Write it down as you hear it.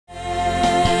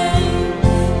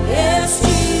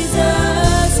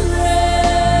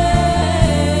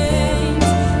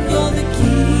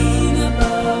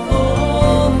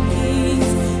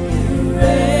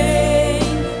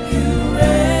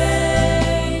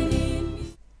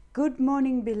Good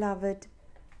morning, beloved.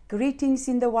 Greetings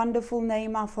in the wonderful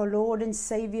name of our Lord and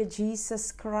Savior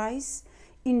Jesus Christ.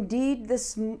 Indeed,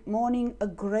 this morning a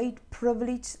great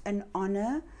privilege and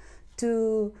honor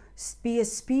to be a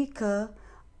speaker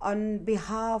on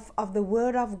behalf of the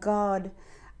Word of God.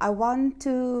 I want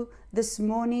to this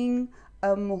morning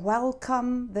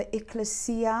welcome the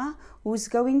ecclesia who's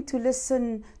going to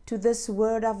listen to this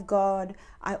Word of God.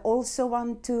 I also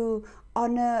want to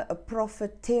honor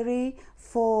Prophet Terry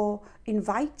for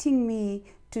inviting me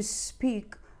to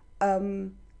speak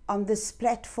on this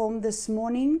platform this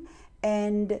morning.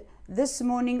 And this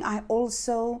morning I am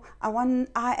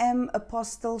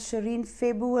Apostle Shireen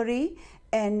February,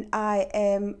 and I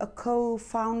am a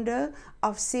co-founder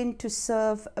of Sent to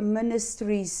Serve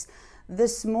Ministries.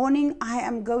 This morning I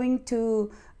am going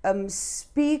to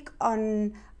speak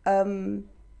on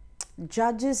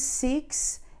Judges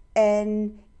 6,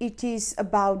 and it is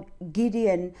about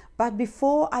Gideon. But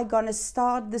before I'm gonna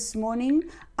start this morning,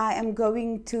 I am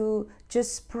going to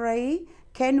just pray.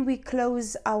 Can we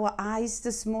close our eyes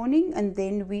this morning, and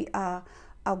then we are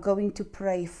going to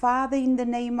pray. Father, in the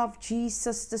name of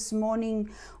Jesus this morning,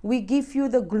 we give you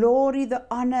the glory, the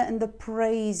honor, and the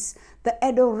praise, the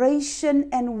adoration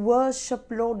and worship,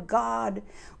 Lord God.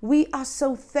 We are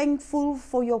so thankful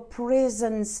for your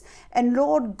presence. And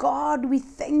Lord God, we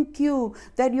thank you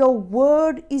that your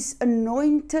word is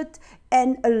anointed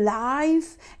and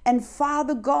alive. And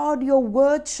Father God, your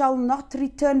word shall not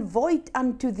return void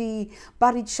unto thee,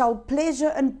 but it shall pleasure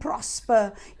and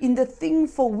prosper in the thing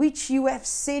for which you have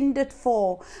sent it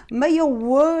for. May your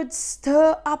word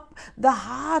stir up the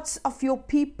hearts of your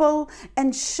people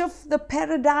and shift the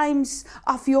paradigms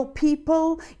of your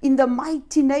people in the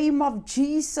mighty name of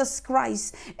Jesus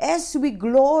Christ. As we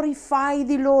glorify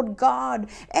thee, Lord God,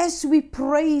 as we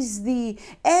praise thee,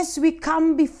 as we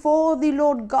come before thee,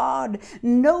 Lord God,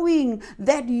 knowing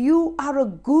that you are a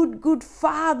good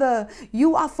Father.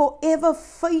 You are forever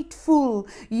faithful.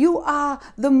 You are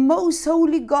the most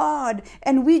holy God,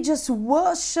 and we just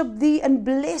worship thee and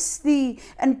bless thee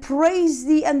and praise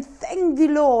thee and thank thee,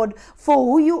 Lord, for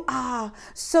who you are.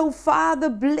 So Father,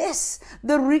 bless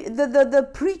the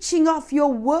preaching of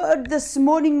your word this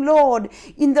morning, Lord,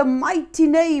 in the mighty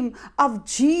name of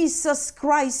Jesus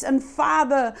Christ. And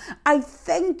Father, I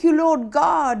thank you, Lord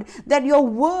God, that your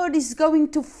word is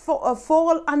going to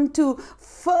fall unto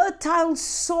fertile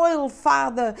soil,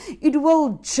 Father. It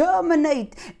will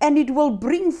germinate and it will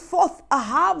bring forth a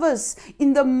harvest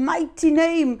in the mighty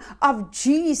name of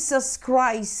Jesus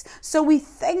Christ. So we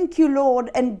thank you,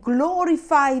 Lord, and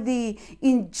glorify thee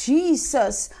in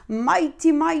Jesus'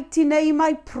 mighty name.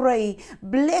 I pray.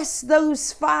 Bless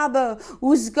those, Father,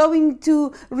 who's going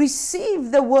to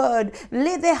receive the word.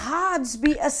 Let their hearts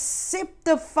be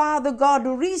receptive, Father God,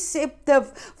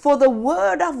 receptive for the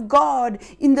word of God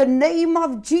in the name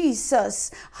of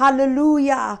Jesus.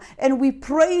 Hallelujah. And we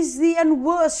praise thee and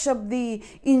worship thee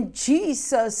in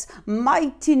Jesus'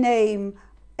 mighty name.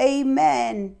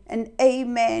 Amen and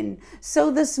amen.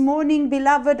 So this morning,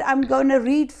 beloved, I'm going to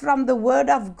read from the word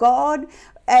of God,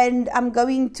 and I'm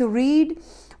going to read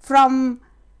from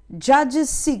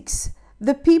Judges 6.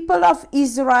 The people of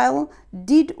Israel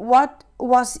did what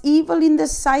was evil in the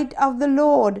sight of the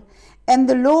Lord, and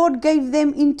the Lord gave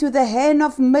them into the hand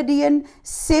of Midian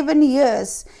 7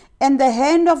 years. And the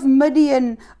hand of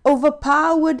Midian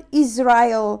overpowered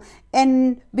Israel.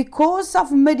 And because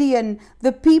of Midian,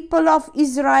 the people of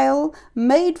Israel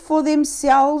made for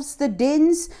themselves the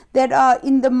dens that are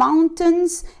in the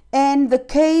mountains and the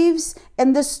caves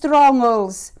and the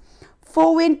strongholds.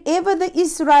 For whenever the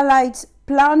Israelites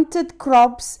planted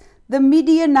crops, the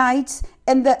Midianites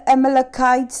and the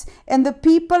Amalekites and the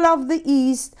people of the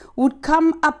east would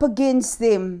come up against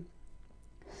them.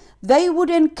 They would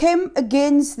encamp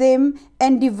against them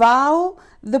and devour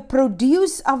the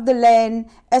produce of the land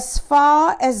as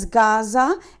far as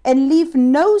Gaza, and leave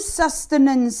no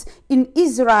sustenance in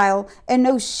Israel, and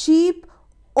no sheep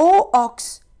or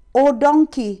ox or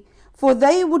donkey. For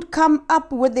they would come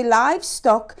up with their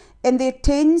livestock and their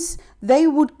tents. They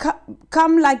would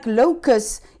come like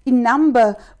locusts in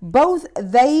number. Both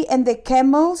they and their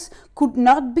camels could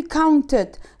not be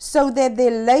counted, so that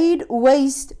they laid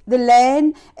waste the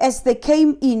land as they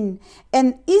came in.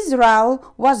 And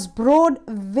Israel was brought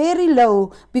very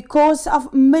low because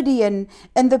of Midian,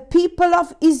 and the people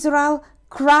of Israel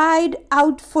cried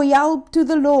out for help to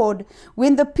the Lord.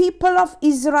 When the people of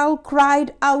Israel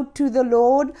cried out to the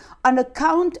Lord on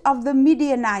account of the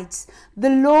Midianites, the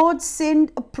Lord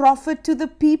sent a prophet to the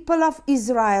people of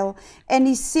Israel, and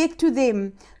he said to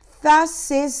them, Thus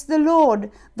says the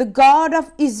Lord, the God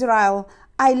of Israel,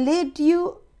 I led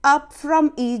you up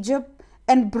from Egypt,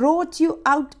 and brought you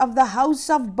out of the house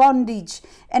of bondage.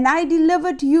 And I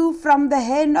delivered you from the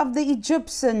hand of the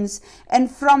Egyptians, and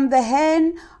from the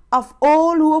hand of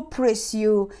all who oppress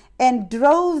you, and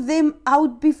drove them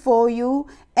out before you,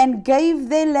 and gave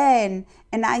their land.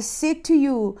 And I said to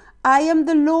you, I am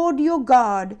the Lord your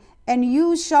God, and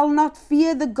you shall not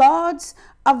fear the gods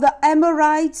of the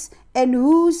Amorites, in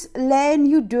whose land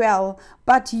you dwell,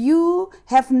 but you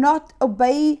have not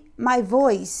obeyed my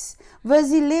voice.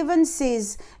 Verse 11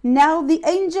 says, Now the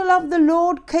angel of the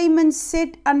Lord came and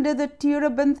sat under the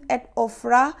terebinth at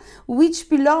Ophrah, which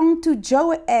belonged to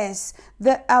Joash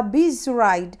the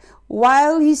Abiezrite,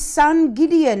 while his son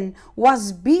Gideon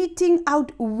was beating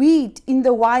out wheat in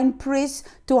the winepress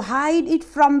to hide it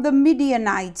from the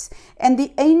Midianites. And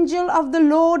the angel of the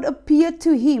Lord appeared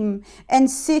to him and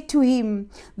said to him,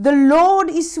 The Lord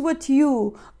is with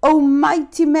you, O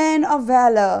mighty man of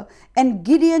valor. And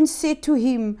Gideon said to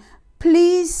him,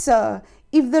 Please, sir,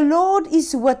 if the Lord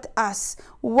is with us,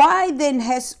 why then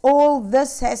has all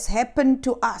this has happened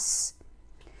to us?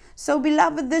 So,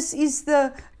 beloved, this is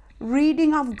the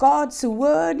reading of God's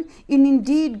word, and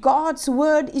indeed God's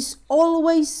word is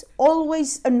always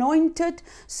anointed.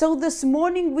 So this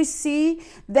morning we see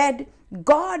that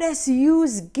God has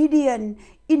used Gideon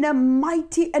in a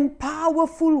mighty and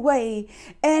powerful way.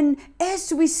 And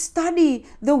as we study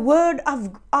the word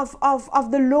of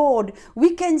the Lord,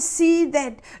 we can see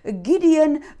that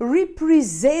Gideon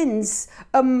represents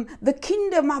the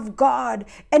kingdom of God,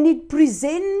 and it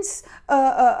presents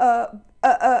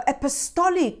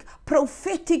apostolic,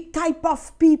 prophetic type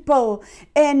of people.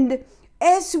 And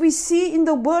as we see in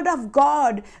the word of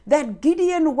God, that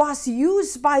Gideon was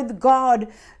used by God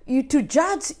to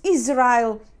judge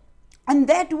Israel, and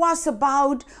that was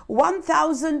about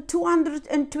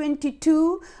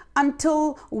 1222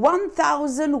 until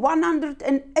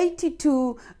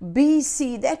 1182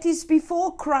 BC. That is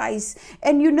before Christ.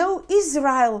 And you know,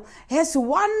 Israel has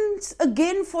once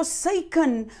again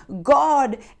forsaken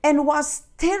God and was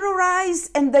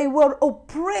terrorized, and they were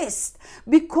oppressed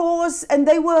because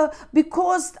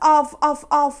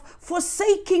of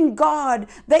forsaking God.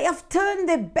 They have turned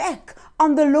their back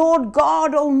on the Lord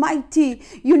God Almighty,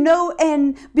 you know,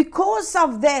 and because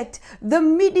of that, the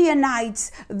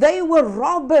Midianites, they were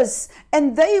robbers,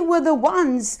 and they were the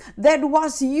ones that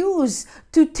was used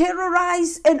to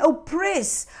terrorize and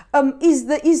oppress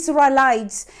the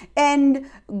Israelites. And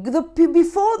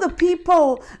before the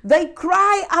people, they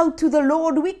cry out to the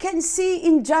Lord. We can see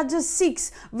in Judges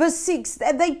 6 verse 6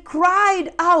 that they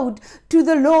cried out to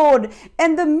the Lord.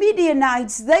 And the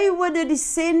Midianites, they were the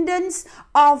descendants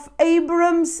of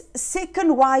Abram's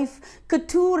second wife,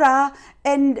 Keturah,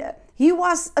 and he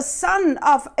was a son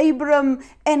of Abram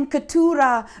and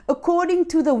Keturah, according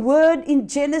to the word in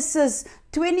Genesis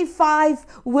 25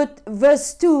 with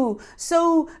verse 2.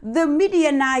 So the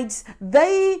Midianites,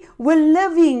 they were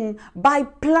living by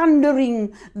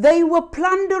plundering. They were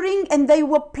plundering, and they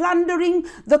were plundering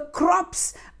the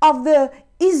crops of the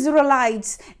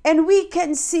Israelites. And we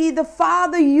can see the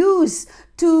Father used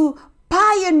to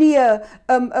pioneer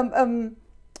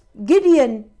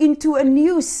Gideon into a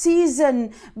new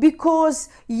season, because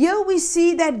here we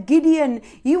see that Gideon,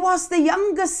 he was the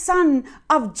youngest son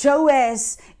of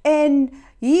Joash, and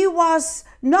he was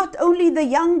not only the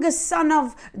youngest son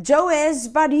of Joash,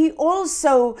 but he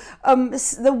also,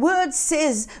 the word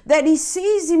says that he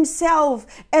sees himself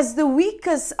as the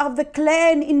weakest of the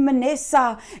clan in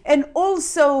Manasseh, and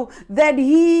also that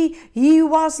he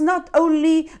was not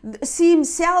only see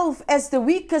himself as the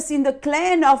weakest in the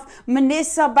clan of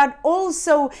Manasseh, but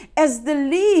also as the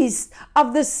least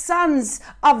of the sons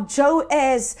of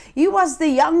Joash. He was the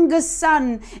youngest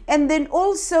son. And then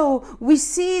also we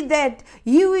see that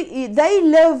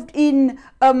they lived in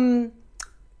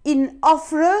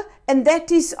Ophrah, and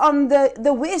that is on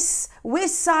the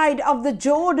west side of the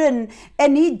Jordan,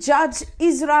 and he judged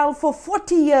Israel for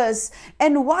 40 years.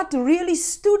 And what really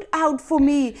stood out for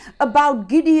me about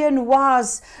Gideon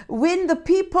was when the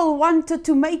people wanted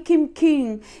to make him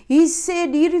king, he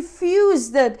said he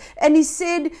refused it, and he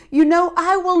said, you know,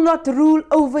 I will not rule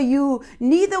over you,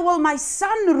 neither will my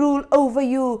son rule over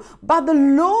you, but the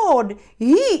Lord,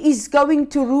 he is going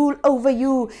to rule over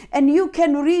you. And you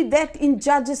can read that in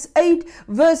Judges 8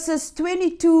 verses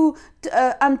 22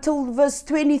 until verse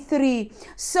 23.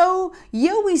 So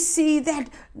here we see that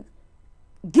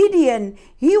Gideon,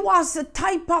 he was a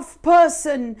type of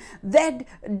person that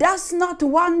does not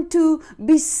want to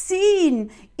be seen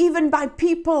even by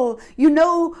people,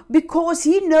 because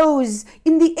he knows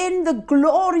in the end the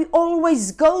glory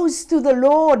always goes to the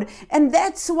Lord. And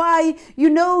that's why,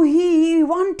 he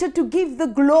wanted to give the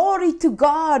glory to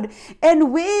God.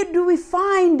 And where do we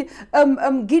find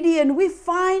Gideon? We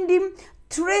find him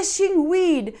threshing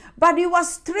wheat, but he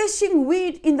was threshing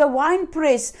wheat in the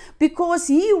winepress because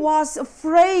he was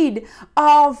afraid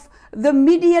of the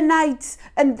Midianites,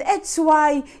 and that's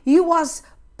why he was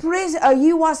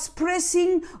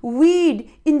pressing wheat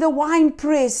in the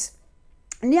winepress.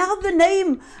 Now the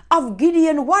name of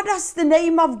Gideon, what does the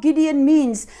name of Gideon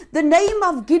means? The name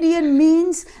of Gideon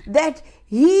means that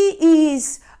he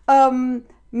is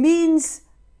means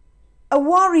a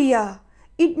warrior.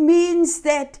 It means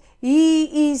that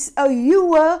he is a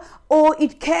hewer, or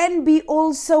it can be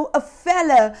also a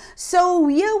feller. So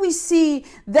here we see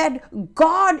that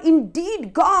God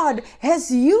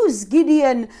has used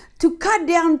Gideon to cut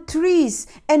down trees.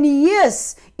 And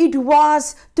yes, it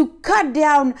was to cut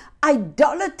down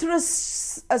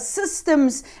idolatrous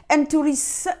systems and to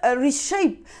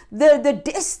reshape the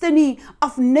destiny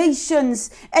of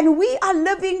nations. And we are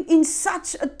living in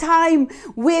such a time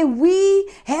where we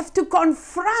have to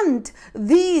confront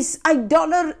these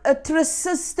idolatrous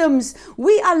systems.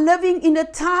 We are living in a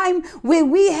time where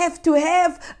we have to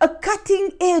have a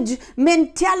cutting edge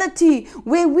mentality,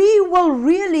 where we will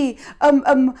really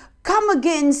come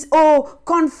against or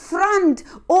confront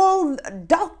all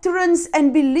doctrines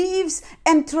and beliefs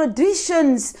and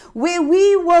traditions, where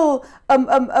we will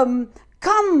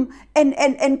come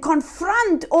and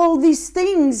confront all these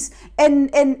things,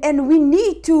 and we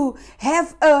need to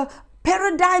have a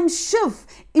paradigm shift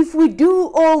if we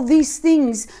do all these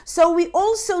things. So we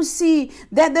also see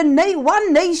that the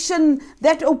one nation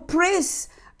that oppressed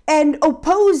and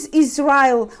oppose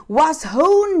Israel was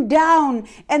honed down,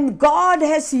 and God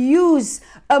has used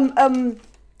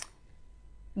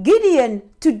Gideon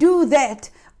to do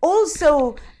that.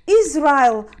 Also,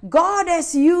 Israel, God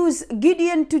has used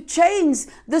Gideon to change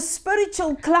the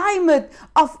spiritual climate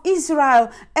of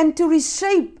Israel and to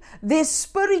reshape their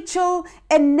spiritual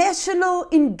and national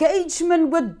engagement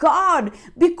with God,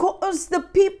 because the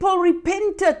people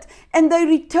repented and they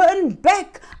returned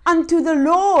back unto the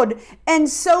Lord, and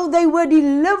so they were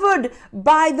delivered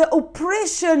by the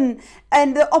oppression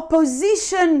and the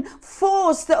opposing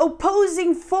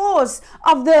force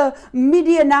of the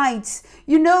Midianites.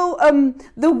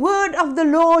 The word of the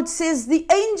Lord says the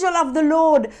angel of the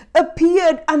Lord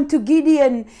appeared unto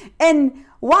Gideon, and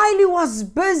while he was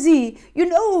busy,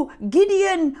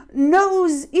 Gideon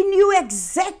knew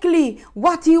exactly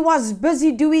what he was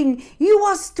busy doing. He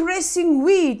was threshing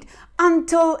wheat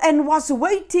and was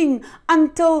waiting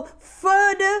until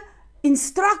further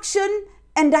instruction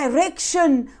and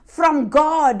direction from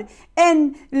God.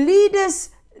 And leaders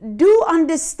do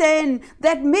understand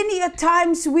that many a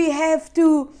times we have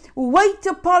to wait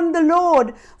upon the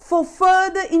Lord for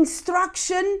further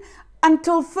instruction,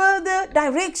 until further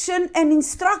direction and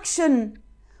instruction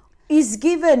is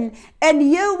given. And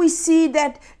here we see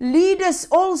that leaders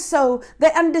also,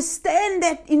 they understand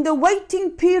that in the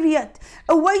waiting period,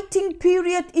 a waiting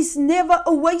period is never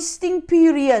a wasting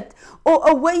period or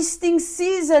a wasting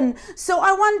season. So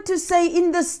I want to say,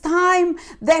 in this time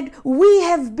that we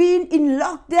have been in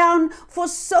lockdown for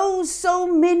so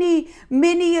many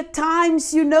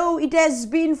times, it has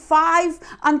been 5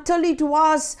 until it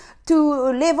was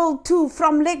to level 2,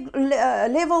 from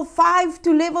level 5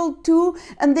 to level 2,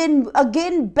 and then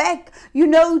again back,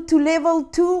 to level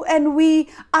 2, and we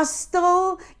are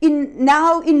still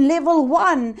now in level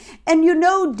 1. And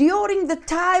during the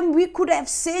time we could have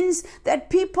sensed that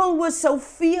people were so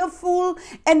fearful,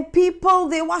 and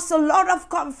there was a lot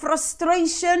of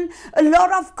frustration, a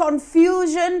lot of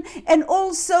confusion, and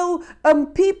also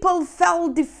people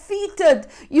felt defeated,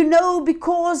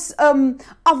 because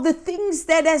of the things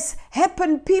that has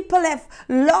happened. People have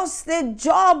lost their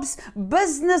jobs,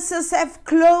 businesses have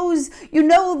closed,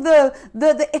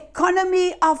 the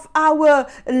economy of our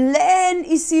land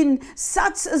is in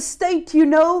such a state,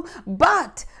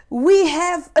 but we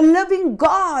have a living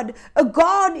God, a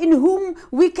God in whom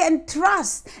we can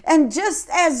trust. And just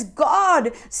as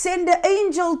God sent the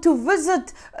angel to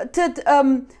visit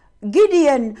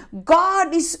Gideon,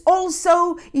 God is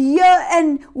also here,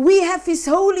 and we have His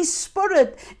Holy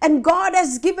Spirit, and God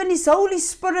has given His Holy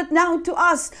Spirit now to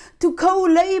us to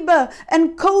co-labor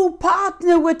and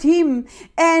co-partner with Him.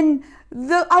 And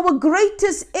our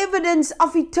greatest evidence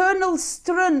of eternal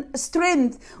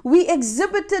strength we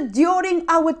exhibited during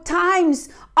our times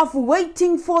of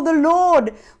waiting for the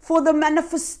Lord, for the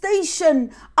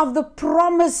manifestation of the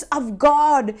promise of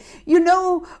God. You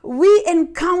know, we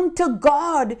encounter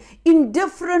God in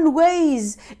different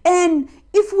ways, and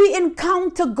if we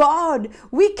encounter God,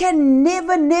 we can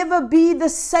never be the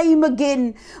same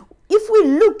again. If we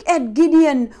look at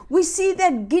Gideon, we see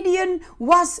that Gideon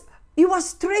was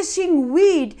threshing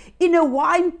wheat in a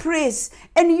wine press,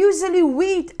 and usually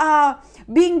wheat are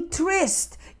being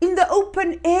threshed in the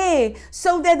open air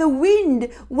so that the wind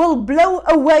will blow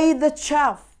away the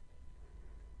chaff.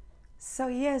 So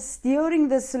yes, during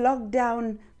this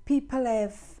lockdown, people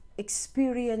have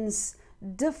experienced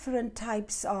different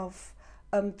types of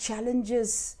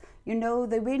challenges. You know,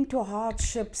 they went to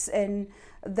hardships, and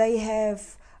they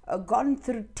have gone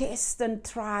through tests and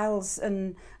trials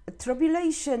and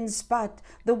tribulations, but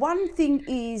the one thing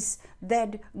is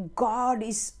that God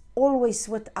is always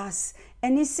with us,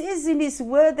 and He says in His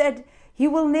word that He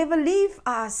will never leave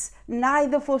us,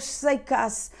 neither forsake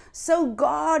us. So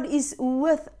God is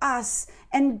with us,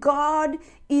 and God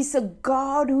is a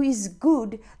God who is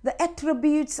good. The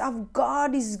attributes of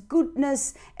God is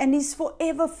goodness, and is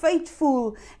forever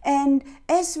faithful. And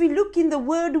as we look in the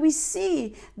word, we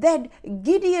see that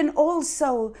Gideon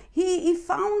also, he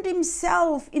found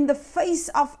himself in the face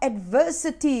of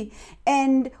adversity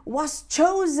and was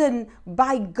chosen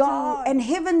by God, and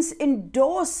heaven's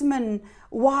endorsement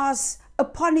was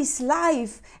upon his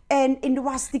life, and it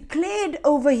was declared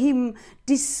over him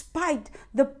despite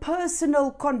the personal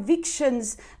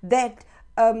convictions that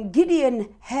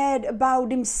Gideon had about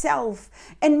himself.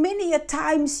 And many a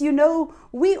times, you know,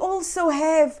 we also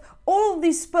have all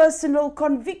these personal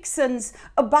convictions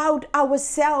about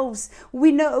ourselves.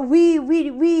 We know we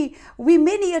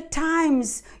many a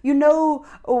times, you know,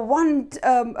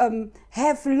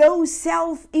 have low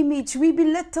self-image. We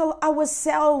belittle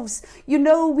ourselves. You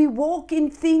know, we walk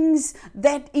in things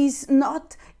that is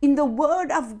not in the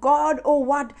word of God, or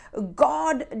what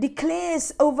God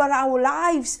declares over our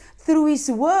lives through His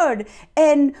word.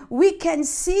 And we can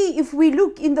see, if we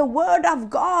look in the word of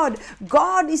God,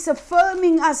 God is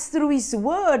affirming us through His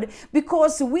word,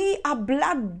 because we are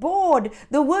blood bought.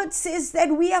 The word says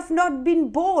that we have not been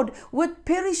bought with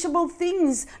perishable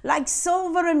things like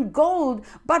silver and gold,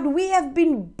 but we have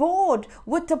been bought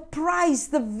with a price,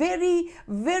 the very,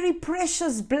 very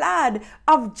precious blood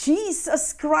of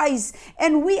Jesus Christ.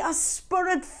 And we are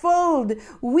spirit filled.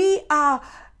 We are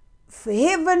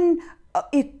heaven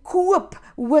equipped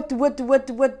with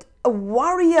a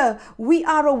warrior. We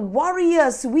are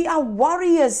warriors. We are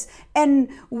warriors, and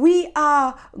we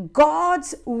are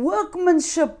God's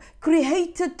workmanship,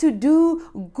 created to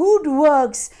do good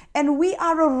works. And we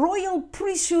are a royal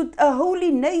priesthood, a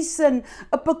holy nation,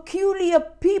 a peculiar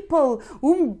people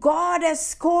whom God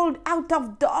has called out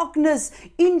of darkness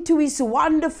into His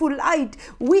wonderful light.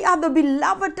 We are the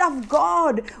beloved of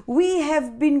God. We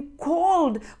have been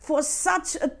called for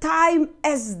such a time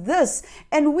as this,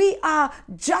 and we are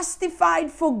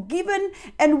justified, forgiven,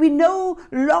 and we no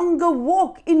longer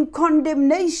walk in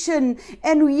condemnation.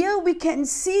 And here we can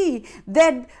see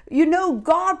that, you know,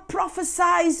 God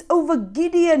prophesies over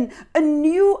Gideon a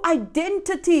new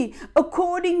identity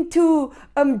according to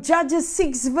Judges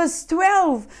 6 verse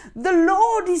 12. The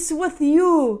Lord is with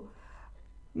you,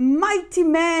 mighty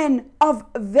man of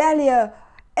valor.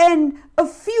 And a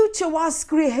future was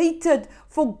created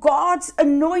for God's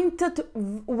anointed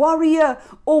warrior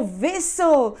or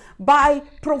vessel by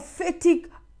prophetic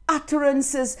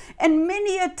utterances. And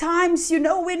many a times, you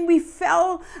know, when we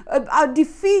are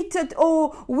defeated, or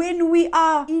when we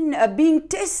are being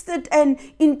tested and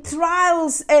in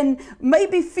trials and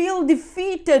maybe feel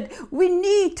defeated, we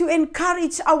need to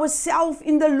encourage ourselves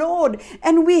in the Lord,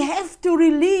 and we have to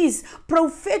release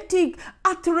prophetic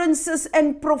utterances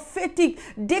and prophetic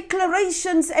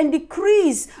declarations and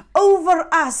decrees over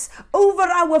us, over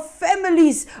our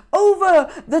families, over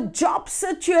the job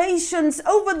situations,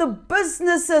 over the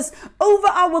businesses, over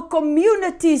our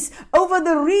communities, over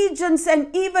the regions,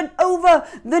 and even over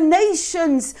the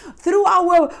nations. Through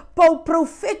our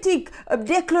prophetic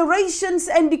declarations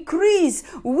and decrees,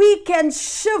 we can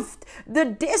shift the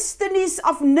destinies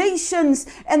of nations.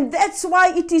 And that's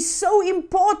why it is so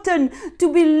important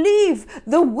to believe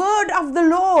the word of the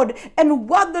Lord and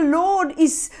what the Lord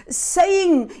is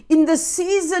saying in the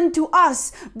season to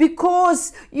us,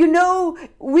 because, you know,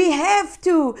 we have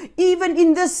to, even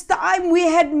in this time, we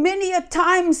have had many a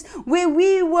times where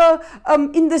we were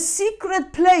in the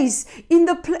secret place, in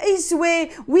the place where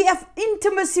we have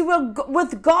intimacy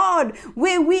with God,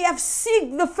 where we have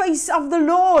seek the face of the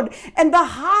Lord and the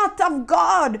heart of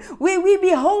God, where we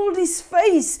behold His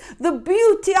face, the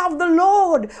beauty of the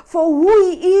Lord for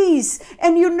who He is.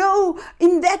 And you know,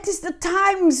 that is the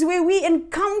times where we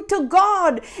encounter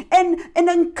God, and an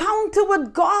encounter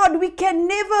with God, we can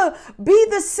never be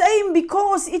the same,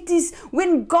 because it is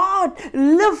when God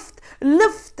lift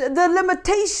the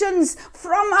limitations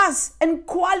from us and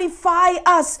qualify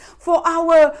us for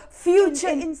our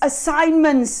future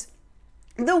assignments.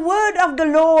 The word of the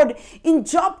Lord in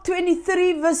Job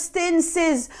 23 verse 10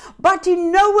 says, "But He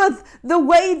knoweth the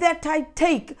way that I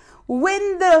take.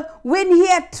 When He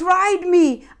hath tried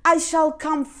me, I shall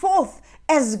come forth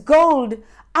as gold."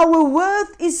 Our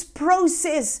worth is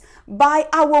processed by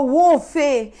our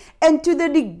warfare, and to the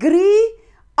degree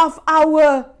of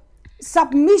our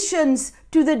submissions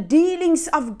to the dealings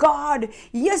of God.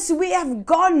 Yes, we have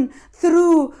gone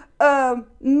through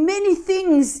many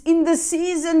things in the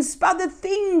seasons, but the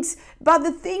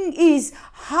thing is,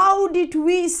 how did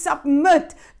we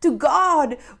submit to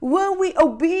God? Were we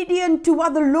obedient to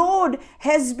what the Lord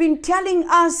has been telling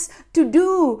us to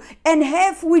do? And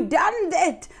have we done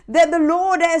that the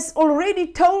Lord has already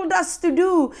told us to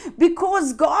do?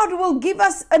 Because God will give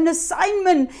us an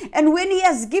assignment, and when He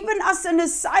has given us an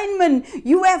assignment,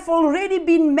 you have already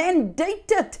been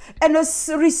mandated and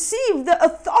received the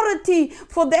authority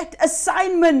for that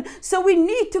assignment. So we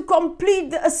need to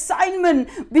complete the assignment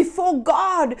before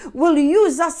God will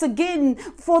use us again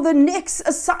for the next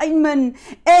assignment.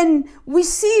 And we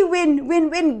see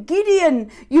when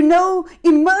Gideon, you know,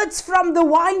 emerged from the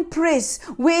winepress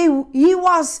where he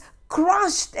was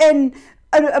crushed and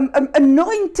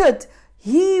anointed,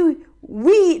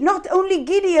 not only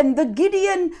Gideon, the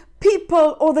Gideon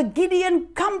people, or the Gideon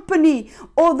Company,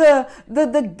 or the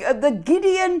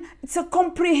Gideon, it's a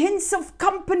comprehensive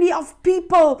company of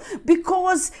people,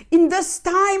 because in this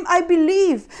time I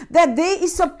believe that there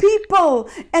is a people,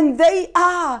 and they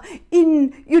are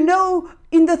in, you know,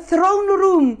 in the throne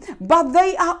room, but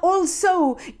they are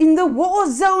also in the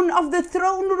war zone of the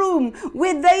throne room,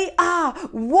 where they are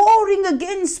warring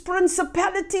against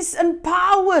principalities and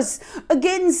powers,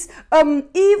 against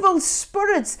evil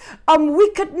spirits,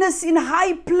 wickedness in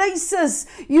high places,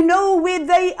 you know, where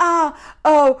they are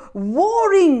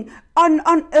warring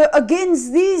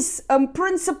against these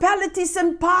principalities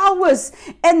and powers.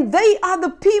 And they are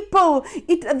the people,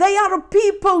 they are a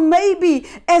people, maybe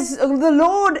as the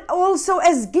Lord also,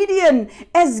 as Gideon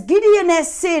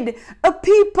has said, a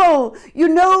people, you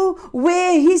know,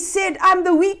 where he said, "I'm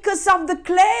the weakest of the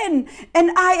clan,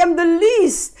 and I am the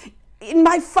least in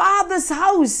my Father's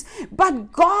house."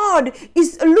 But God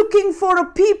is looking for a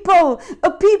people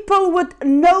with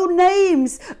no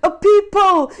names, a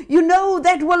people, you know,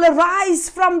 that will arise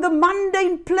from the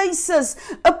mundane places,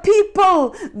 a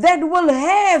people that will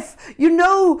have, you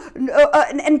know,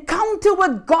 an encounter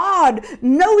with God,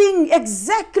 knowing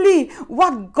exactly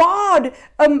what God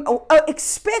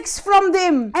expects from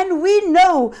them. And we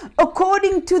know,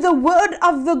 according to the word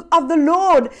of the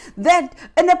Lord, that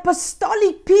an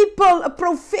apostolic people, a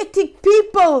prophetic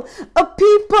people, a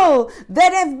people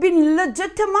that have been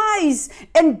legitimized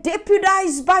and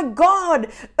deputized by God,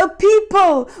 a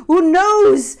people who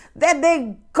knows that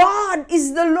their God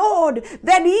is the Lord,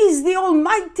 that He is the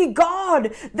Almighty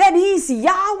God, that He is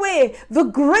Yahweh, the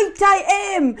great I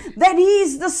am, that He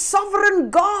is the sovereign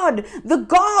God, the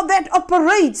God that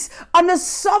operates on a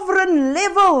sovereign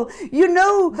level. You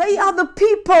know, they are the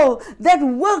people that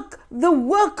work the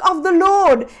work of the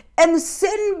Lord and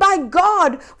sent by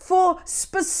God for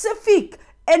specific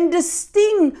and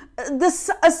distinct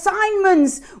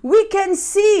assignments. We can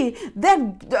see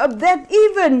that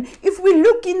even if we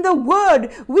look in the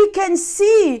word, we can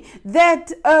see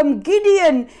that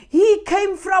Gideon, he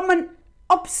came from an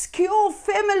obscure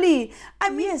family.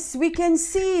 Yes, we can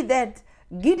see that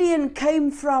Gideon came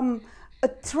from a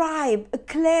tribe, a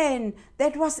clan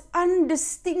that was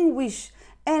undistinguished,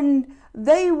 and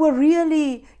they were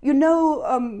really, you know,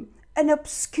 an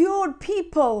obscure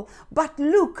people. But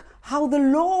look how the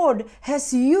Lord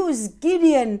has used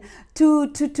Gideon to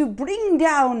bring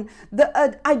down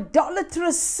the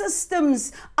idolatrous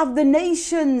systems of the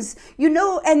nations, you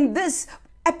know. And this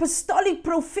apostolic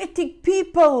prophetic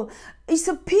people is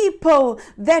a people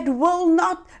that will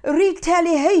not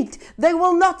retaliate. They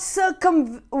will not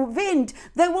circumvent.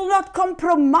 They will not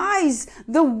compromise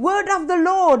the word of the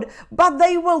Lord, but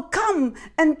they will come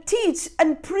and teach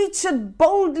and preach it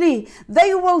boldly.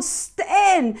 They will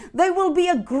stand. They will be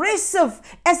aggressive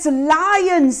as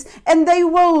lions, and they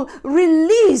will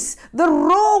release the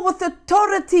roar with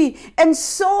authority and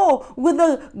soar with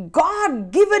a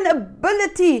God-given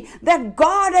ability that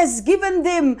God has given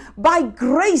them by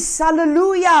grace.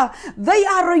 Hallelujah. They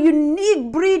are a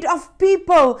unique breed of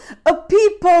people, a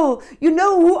people,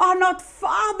 who are not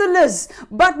fatherless,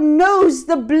 but knows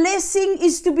the blessing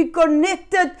is to be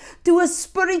connected to a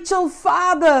spiritual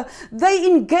father. They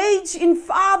engage in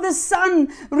father-son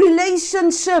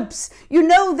relationships,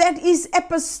 that is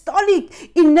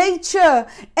apostolic in nature,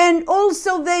 and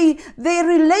also their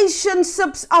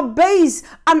relationships are based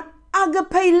on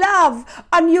agape love,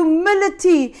 on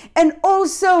humility, and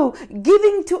also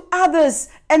giving to others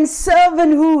and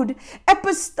servanthood.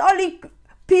 Apostolic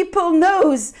people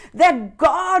knows that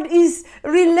God is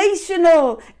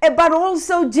relational but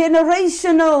also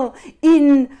generational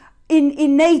in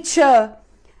nature.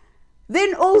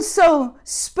 Then also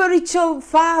spiritual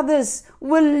fathers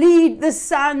will lead the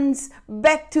sons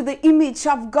back to the image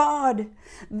of God.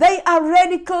 They are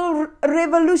radical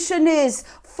revolutionaries,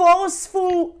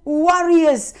 forceful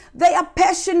warriors. They are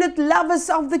passionate lovers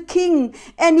of the King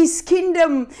and His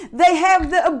kingdom. They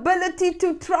have the ability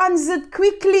to transit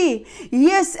quickly.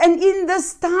 Yes, and in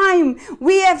this time,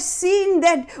 we have seen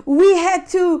that we had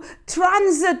to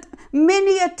transit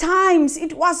many a times.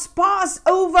 It was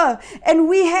Passover, and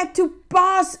we had to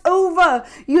pass over.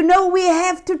 We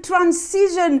have to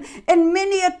transition, and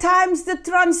many a times the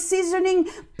transitioning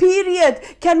period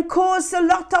can cause a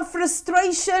lot of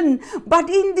frustration. But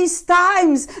in these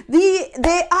times, they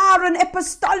are an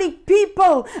apostolic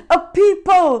people, a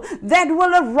people that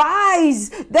will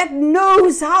arise, that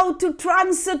knows how to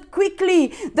transit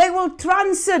quickly. They will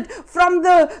transit from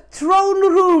the throne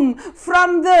room,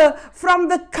 from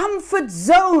the comfort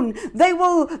zone. They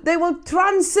will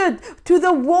transit to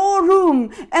the war room,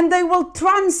 and they will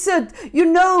transit,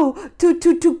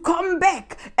 to come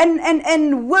back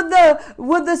and with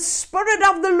the Spirit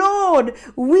of the Lord.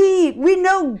 We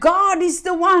know God is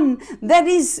the one that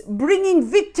is bringing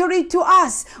victory to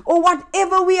us or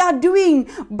whatever we are doing.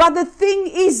 But the thing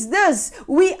is this: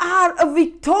 we are a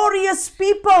victorious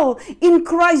people in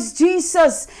Christ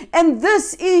Jesus, and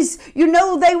this is,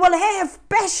 they will have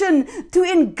passion to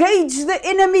engage the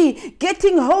enemy,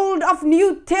 getting hold of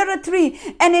new territory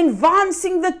and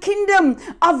advancing the kingdom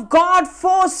of God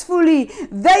forcefully.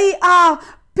 They are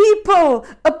people,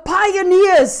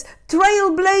 pioneers,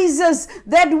 trailblazers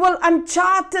that will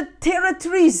uncharted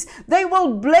territories. They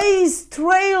will blaze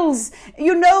trails,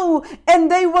 and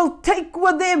they will take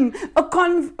with them a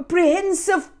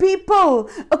comprehensive people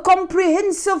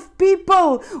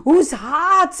whose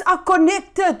hearts are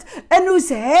connected and whose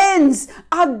hands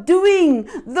are doing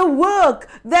the work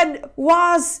that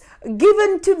was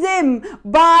given to them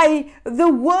by the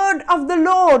word of the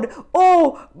Lord,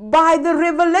 or by the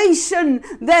revelation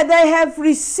that they have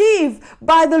received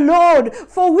by the Lord.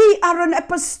 For we are an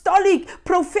apostolic,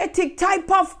 prophetic type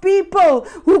of people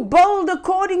who build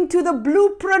according to the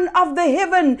blueprint of the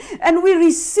heaven, and we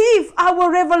receive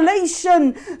our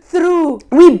revelation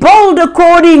we build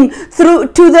according to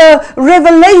the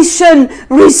revelation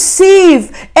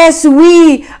received as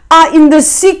we are in the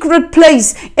secret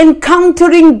place,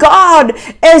 encountering God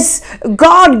as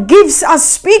God gives us,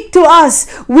 speak to us.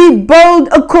 We build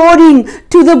according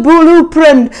to the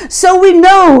blueprint. So we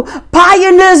know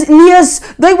pioneers,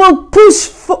 they will push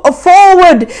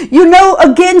forward,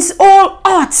 against all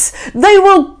odds. They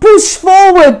will push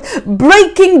forward,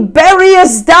 breaking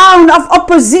barriers down of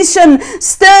opposition,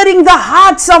 stirring the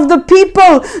hearts of the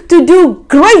people to do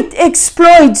great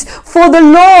exploits for the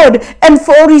Lord and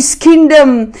for His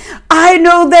kingdom. I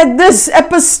know that this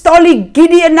apostolic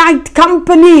Gideonite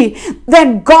company,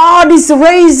 that God is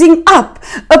raising up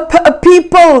a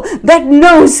people that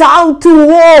knows how to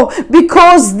war,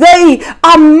 because they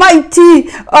are mighty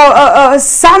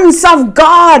sons of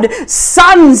God,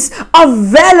 sons of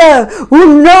valor,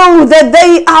 who know that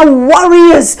they are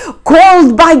warriors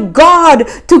called by God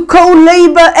to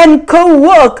co-labor and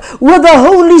co-work with the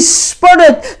Holy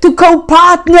Spirit, to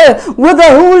co-partner with the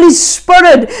Holy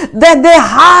Spirit, that their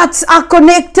hearts are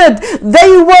connected.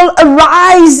 They will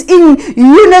arise in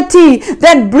unity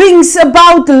that brings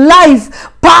about life,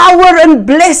 power and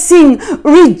blessing,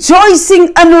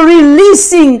 rejoicing and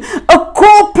releasing, a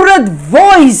corporate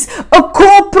voice, a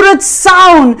corporate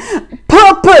sound,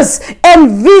 purpose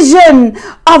and vision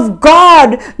of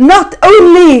God, not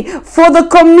only for the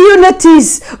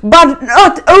communities, but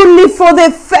not only for their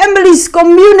families,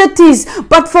 communities,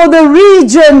 but for the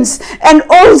regions and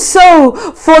also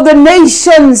for the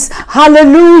nations.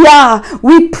 Hallelujah.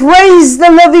 We praise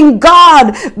the living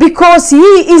God because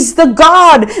He is the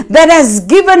God that has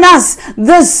given us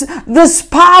this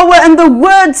power. And the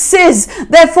word says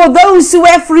that for those who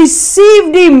have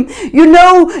received Him,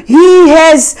 He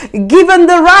has given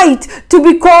the right to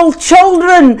be called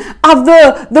children of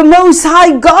the Most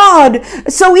High God.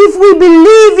 So if we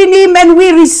believe in Him and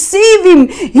we receive Him,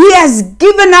 He has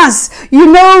given us,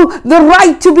 the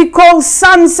right to be called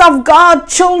sons of God,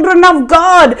 children of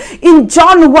God. In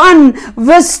John 1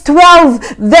 verse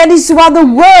 12, that is what the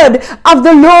word of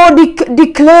the Lord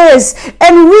declares.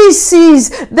 And we see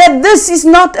that this is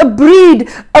not a breed,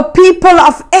 a people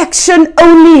of action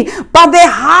only, but their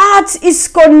hearts is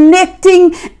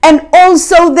connecting, and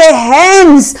also their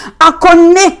hands are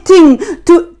connecting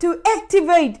to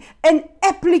activate and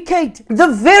applicate the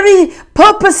very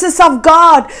purposes of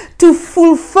God to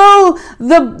fulfill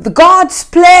the God's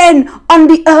plan on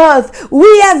the earth.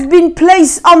 We have been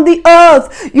placed on the earth,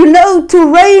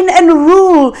 to reign and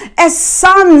rule as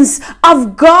sons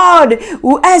of God,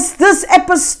 as this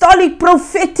apostolic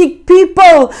prophetic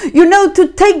people,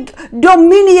 to take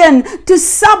dominion, to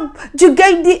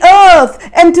subjugate the earth,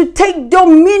 and to take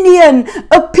dominion,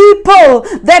 a people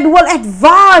that will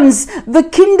advance the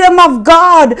kingdom of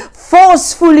God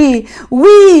forcefully.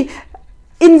 We,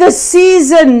 in the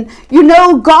season,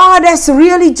 God has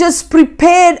really just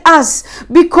prepared us,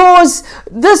 because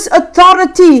this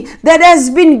authority that has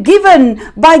been given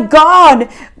by God,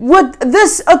 with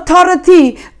this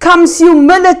authority comes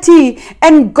humility.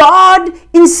 And God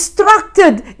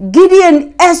instructed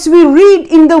Gideon, as we read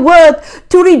in the word,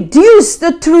 to reduce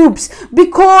the troops,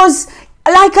 because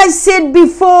like I said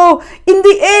before, in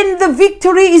the end, the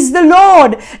victory is the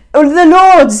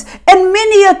Lord's. And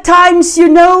many a times,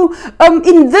 in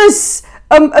this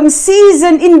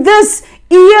season, in this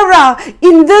era,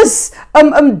 in this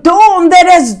dawn that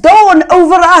has dawned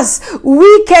over us,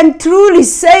 we can truly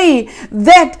say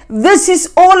that this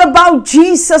is all about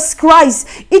Jesus Christ.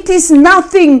 It is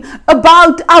nothing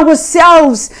about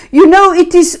ourselves.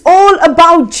 It is all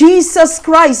about Jesus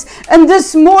Christ. And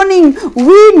this morning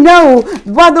we know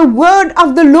what the word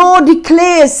of the Lord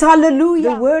declares.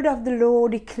 Hallelujah. The word of the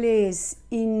Lord declares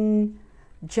in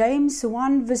James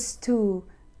 1 verse 2,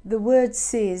 the word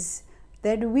says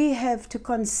that we have to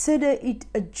consider it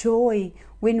a joy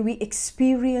when we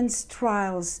experience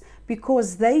trials,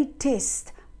 because they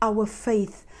test our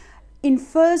faith. In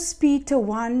 1 Peter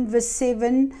 1 verse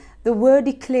 7, the word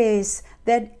declares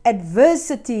that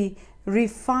adversity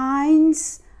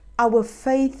refines our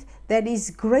faith that is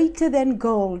greater than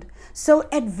gold. So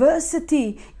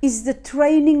adversity is the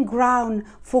training ground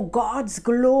for God's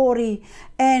glory.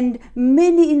 And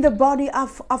many in the body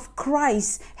of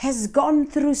Christ has gone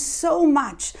through so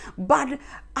much. But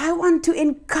I want to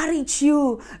encourage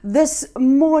you this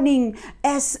morning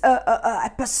as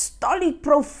apostolic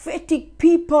prophetic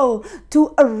people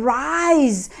to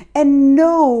arise and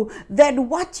know that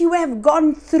what you have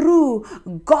gone through,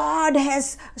 God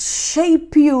has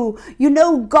shaped you.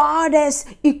 God has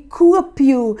equipped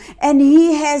you, and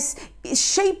He has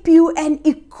shape you and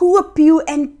equip you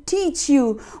and teach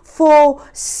you for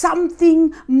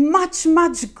something much,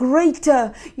 much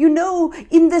greater.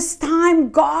 In this time,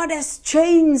 God has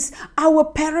changed our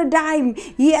paradigm.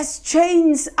 He has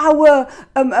changed our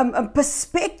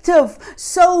perspective.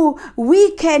 So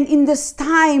we can, in this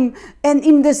time and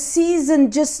in this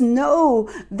season, just know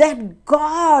that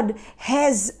God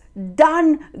has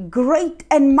done great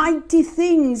and mighty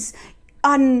things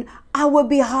on our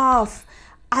behalf.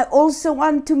 I also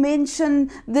want to mention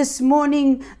this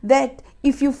morning that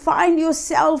if you find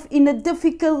yourself in a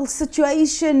difficult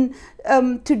situation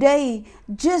today,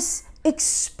 just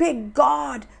expect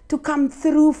God to come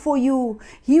through for you.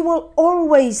 He will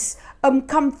always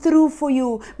come through for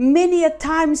you. Many a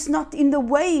times not in the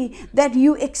way that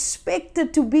you expect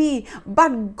it to be,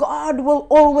 but God will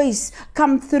always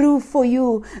come through for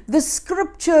you. The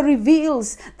scripture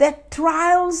reveals that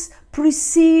trials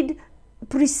precedes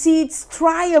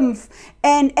triumph,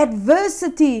 and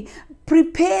adversity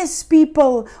prepares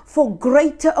people for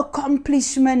greater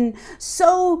accomplishment.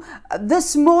 So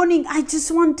this morning, I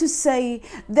just want to say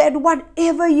that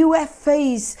whatever you have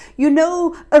faced,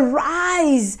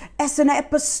 arise as an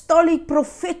apostolic,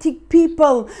 prophetic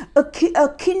people, a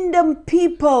kingdom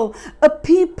people, a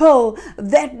people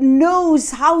that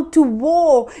knows how to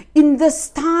war in this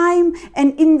time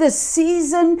and in this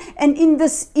season and in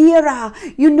this era.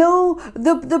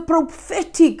 The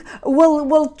prophetic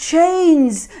will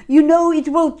change. It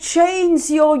will change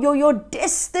your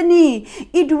destiny.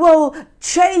 It will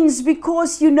change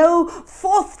because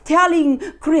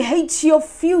forthtelling creates your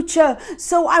future.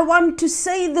 So I want to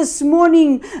say this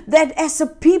morning that as a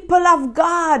people of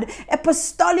God,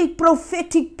 apostolic,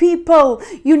 prophetic people,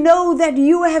 that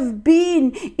you have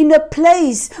been in a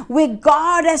place where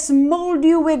God has molded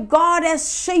you, where God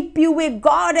has shaped you, where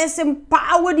God has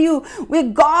empowered you, where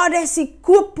God has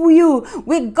equipped you,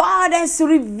 where God has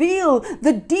revealed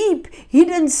the deep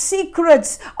hidden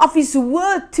secrets of His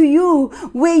word to you,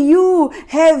 where you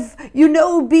have,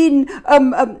 been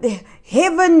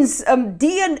heaven's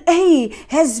DNA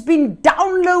has been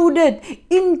downloaded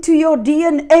into your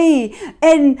DNA.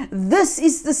 And this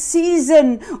is the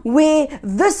season where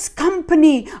this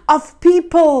company of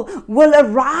people will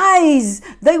arise.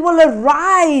 They will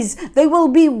arise. They will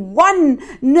be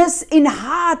oneness in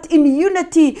heart, in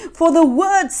unity. For the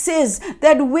word says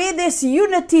that where there's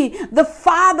unity, the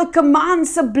Father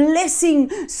commands a blessing.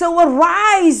 So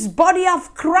arise, body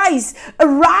of Christ.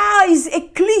 Arise,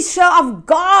 ecclesia of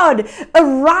God.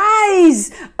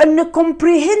 Arise in a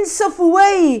comprehensive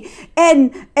way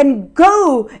and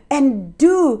go and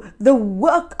do the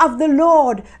work of the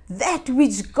Lord, that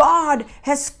which God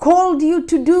has called you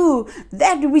to do,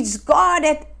 that which God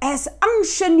has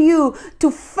unctioned you to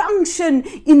function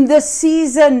in this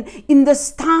season, in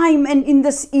this time, and in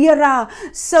this era.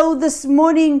 So this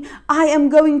morning I am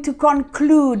going to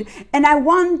conclude, and I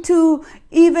want to,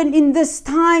 even in this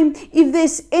time, if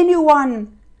there's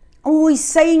anyone who is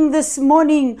saying this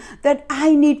morning that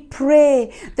I need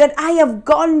prayer, that I have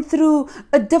gone through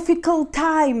a difficult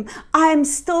time, I am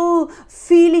still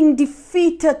feeling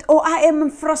defeated, or I am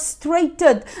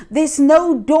frustrated, there's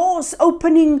no doors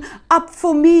opening up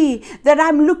for me, that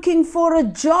I'm looking for a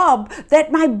job,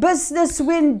 that my business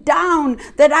went down,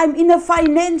 that I'm in a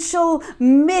financial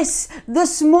mess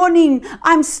this morning,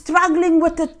 I'm struggling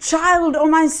with a child,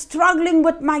 or I'm struggling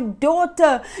with my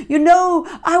daughter.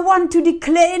 I want to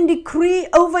declare and decree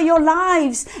over your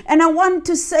lives, and I want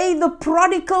to say the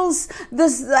prodigals,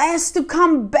 this has to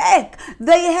come back.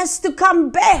 They has to come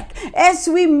back as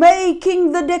we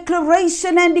making the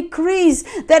declaration and decrees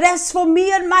that as for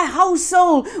me and my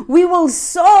household, we will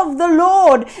serve the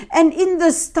Lord. And in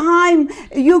this time,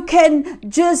 you can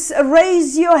just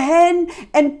raise your hand,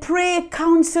 and prayer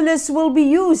counselors will be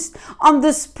used on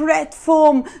this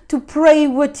platform to pray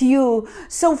with you.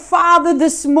 So Father,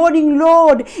 this morning,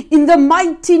 Lord, in the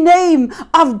mighty name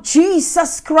of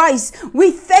Jesus Christ,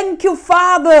 we thank you,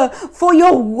 Father, for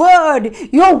your word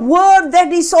that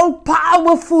is all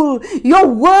powerful, your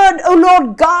word, oh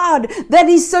Lord God, that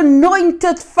is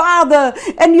anointed, Father,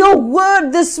 and your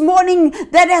word this morning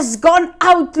that has gone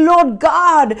out, Lord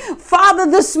God. Father,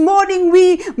 this morning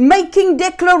we making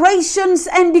declarations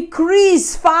and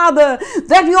decrees, Father,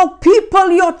 that your people,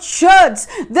 your church,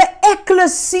 the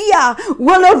ecclesia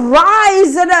will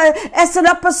arise as an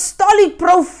apostolic,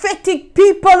 prophetic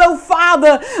people, oh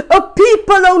Father, a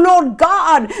people, oh Lord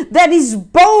God, that is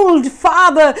bold,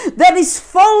 Father, that is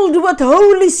filled with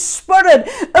Holy Spirit,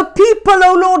 a people,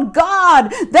 oh Lord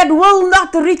God, that will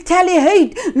not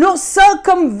retaliate nor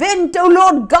circumvent, oh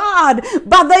Lord God,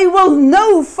 but they will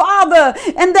know, Father,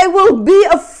 and they will be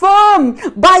affirmed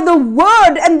by the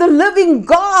word and the living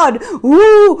God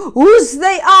whose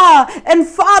they are, and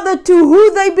Father, to who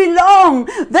they belong.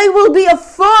 They will be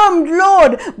affirmed,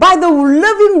 Lord, by the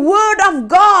living word of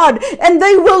God, and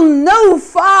they will know,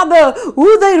 Father,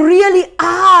 who they really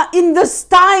are in this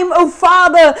time, oh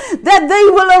Father, that they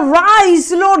will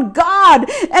arise, Lord God.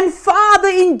 And Father,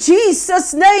 in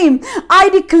Jesus' name, I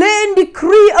declare and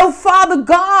decree, oh Father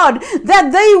God,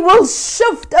 that they will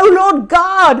shift, oh Lord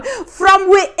God, from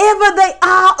wherever they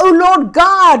are, oh Lord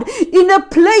God, in a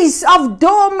place of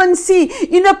dormancy,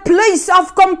 in a place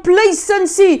of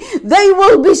complacency. They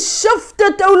will be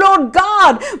shifted, oh Lord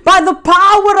God, by the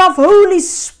power of Holy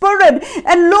Spirit.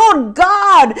 And Lord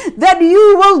God, that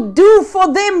you will do for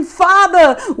them,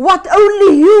 Father, what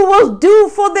only you will do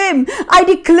for them. I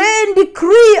declare and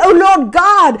decree, oh Lord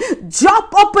God,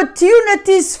 job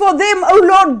opportunities for them, oh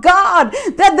Lord God,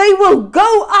 that they will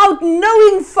go out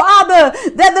knowing, Father,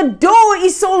 that the door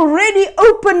is already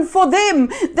open for them,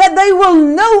 that they will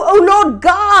know, oh Lord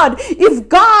God, if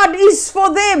God is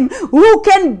for them, who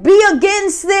can be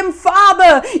against them,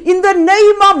 Father? In the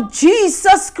name of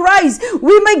Jesus Christ,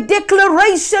 we make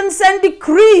declarations and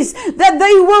decrees that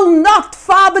they will not,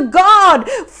 Father God,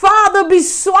 Father, be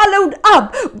swallowed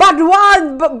up, but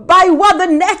by what the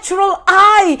natural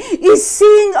eye is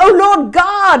seeing, oh Lord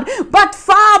God. But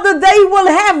Father, they will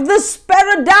have this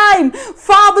paradigm,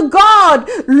 Father God,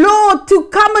 Lord, to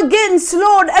come against,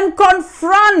 Lord, and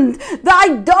confront the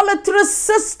idolatrous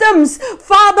systems,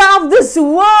 Father, of this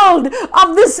world,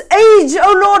 of this age,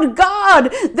 oh Lord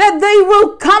God, that they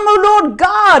will come, oh Lord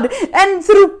God, and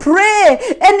through prayer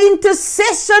and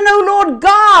intercession, oh Lord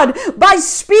God, by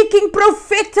speaking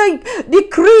prophetic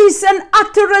decrees and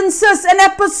utterances and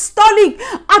apostolic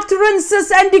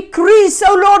utterances and decrees,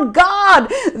 oh Lord God,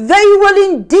 they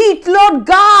will indeed, Lord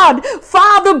God,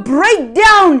 Father, break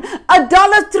down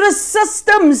idolatrous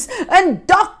systems and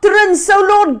doctrines, oh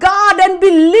Lord God, and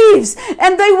beliefs,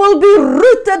 and they will be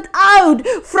rooted out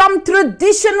from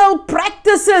traditional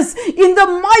practices in the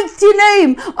mighty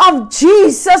name of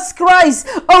Jesus Christ.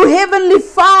 Oh Heavenly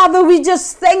Father, we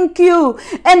just thank you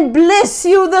and bless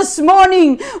you this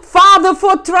morning, Father,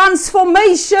 for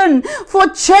transformation, for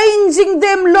changing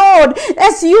them, Lord,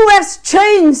 as you have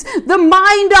changed the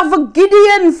mind of a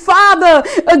Gideon, Father,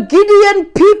 a Gideon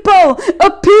people,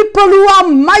 a people who are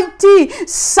mighty,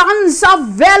 sons of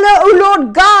valor, O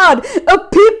Lord God, a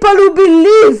people who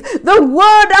believe the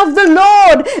word of the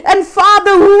Lord, and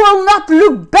Father, who will not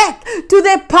look back to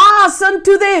their past and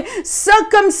to their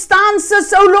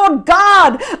circumstances, O Lord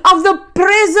God, of the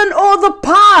present or the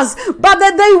past, but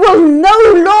that they will know,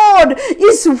 Lord,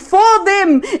 is for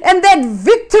them, and that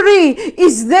victory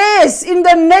is theirs in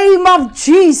the name of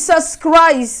Jesus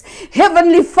Christ.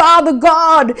 Heavenly Father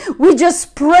God, we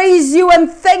just praise you and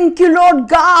thank you, Lord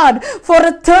God, for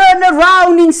a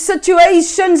turnaround in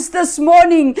situations this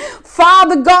morning.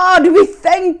 Father God, we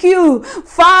thank you,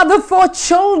 Father, for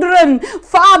children,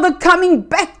 Father, coming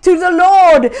back to the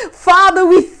Lord. Father,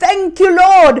 we thank you,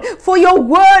 Lord, for your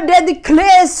word that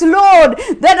declares, Lord,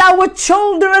 that our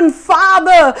children,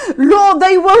 Father, Lord,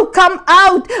 they will come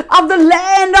out of the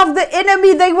land of the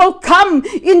enemy. They will come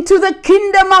into the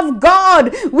kingdom of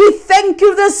God. We thank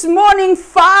you this morning,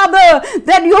 Father,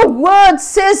 that your word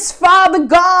says, Father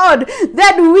God,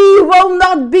 that we will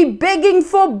not be begging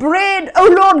for bread, oh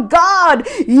Lord God.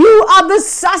 You are the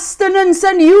sustenance,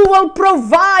 and you will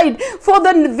provide for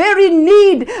the very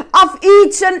need of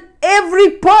each and every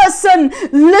person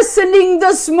listening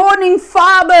this morning,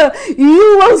 Father.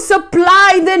 You will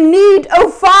supply the need, oh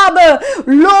Father.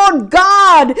 Lord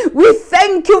God, we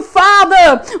thank you,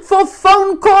 Father, for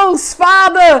phone calls,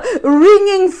 Father,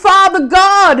 ringing, Father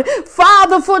God,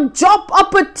 Father, for job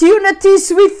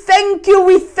opportunities. We thank you,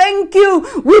 we thank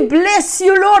you, we bless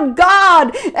you, Lord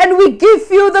God, and we give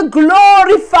you the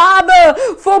glory, Father,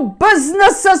 for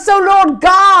businesses, oh Lord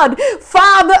God,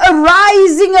 Father,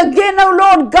 arising again, oh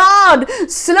Lord God.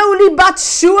 Slowly but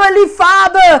surely,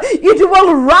 Father, it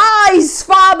will rise,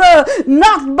 Father,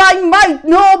 not by might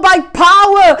nor by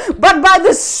power, but by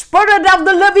the Spirit of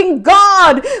the living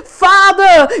God.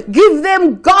 Father, give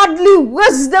them godly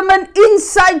wisdom and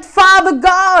insight, Father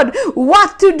God,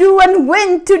 what to do and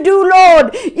when to do,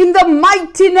 Lord, in the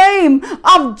mighty name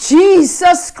of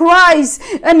Jesus Christ.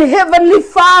 And Heavenly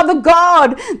Father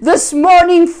God, this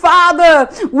morning, Father,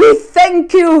 we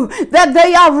thank you that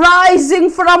they are rising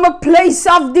from a place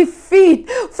of defeat,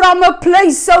 from a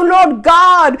place, oh Lord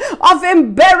God, of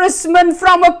embarrassment,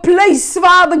 from a place,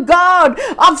 Father God,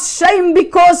 of shame,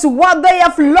 because what they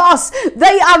have lost,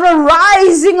 they are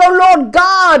arising, oh Lord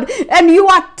God, and you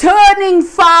are turning,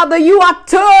 Father, you are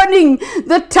turning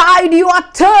the tide, you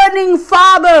are turning,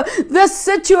 Father, the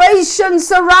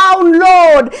situations around,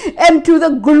 Lord, and to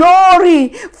the glory,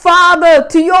 Father,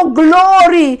 to your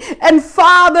glory, and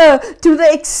Father, to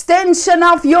the extension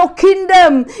of your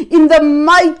kingdom, in the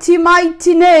mighty,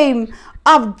 mighty name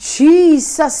of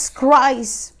Jesus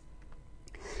Christ.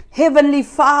 Heavenly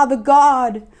Father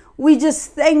God, we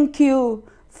just thank you,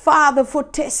 Father, for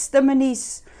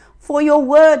testimonies. For your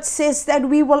word says that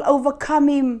we will overcome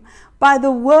him by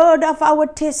the word of our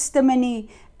testimony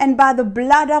and by the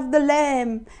blood of the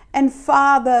Lamb. And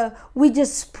Father, we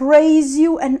just praise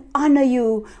you and honor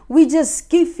you. We just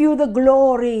give you the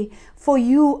glory, for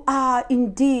you are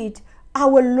indeed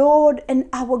our Lord and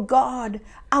our God,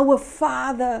 our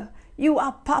Father. You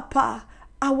are Papa,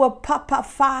 our Papa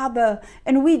Father.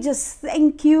 And we just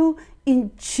thank you.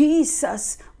 In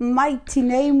Jesus' mighty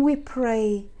name we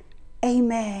pray.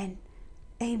 Amen.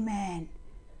 Amen.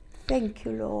 Thank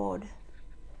you, Lord.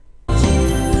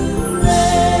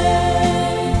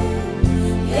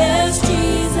 Yes,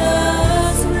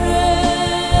 Jesus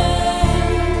reigns.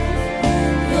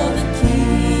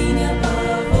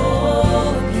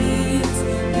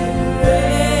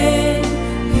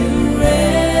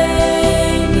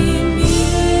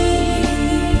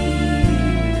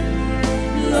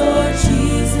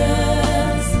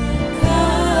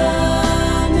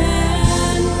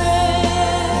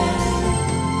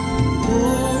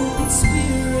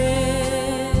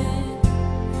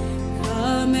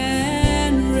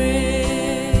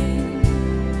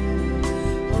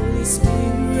 Spirit.